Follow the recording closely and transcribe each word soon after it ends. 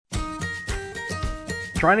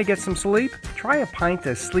Trying to get some sleep? Try a pint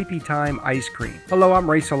of Sleepy Time ice cream. Hello, I'm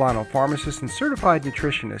Ray Solano, pharmacist and certified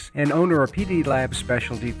nutritionist and owner of PD Labs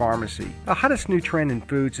Specialty Pharmacy. The hottest new trend in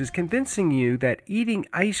foods is convincing you that eating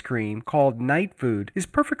ice cream, called night food, is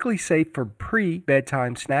perfectly safe for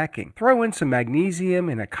pre-bedtime snacking. Throw in some magnesium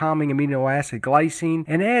and a calming amino acid glycine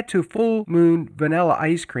and add to full moon vanilla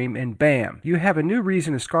ice cream and bam, you have a new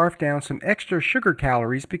reason to scarf down some extra sugar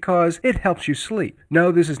calories because it helps you sleep.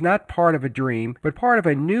 No, this is not part of a dream, but part of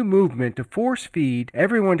a new movement to force feed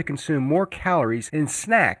everyone to consume more calories and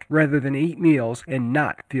snack rather than eat meals and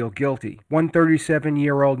not feel guilty. One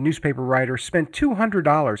 37-year-old newspaper writer spent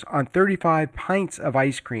 $200 on 35 pints of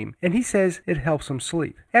ice cream, and he says it helps him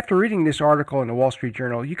sleep. After reading this article in the Wall Street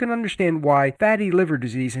Journal, you can understand why fatty liver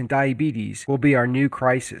disease and diabetes will be our new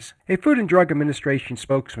crisis. A Food and Drug Administration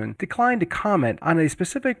spokesman declined to comment on a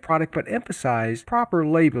specific product but emphasized proper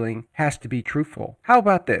labeling has to be truthful. How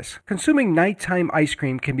about this? Consuming nighttime ice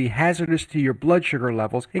cream can be hazardous to your blood sugar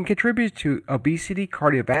levels and contribute to obesity,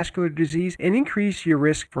 cardiovascular disease, and increase your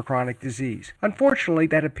risk for chronic disease. Unfortunately,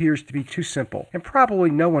 that appears to be too simple, and probably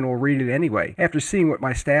no one will read it anyway after seeing what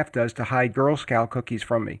my staff does to hide Girl Scout cookies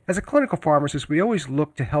from me. As a clinical pharmacist, we always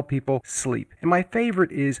look to help people sleep, and my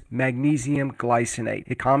favorite is magnesium glycinate.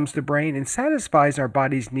 It calms the brain and satisfies our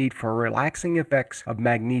body's need for relaxing effects of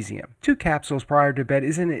magnesium. 2 capsules prior to bed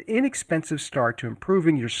is an inexpensive start to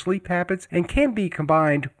improving your sleep habits and can be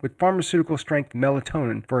combined with pharmaceutical-strength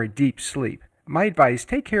melatonin for a deep sleep. My advice,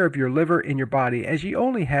 take care of your liver and your body as you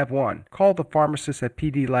only have one. Call the pharmacist at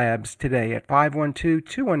PD Labs today at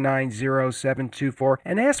 512-219-0724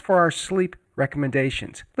 and ask for our sleep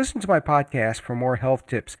recommendations. Listen to my podcast for more health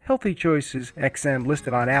tips. Healthy Choices XM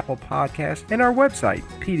listed on Apple Podcasts and our website,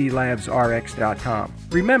 pdlabsrx.com.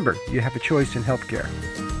 Remember, you have a choice in healthcare.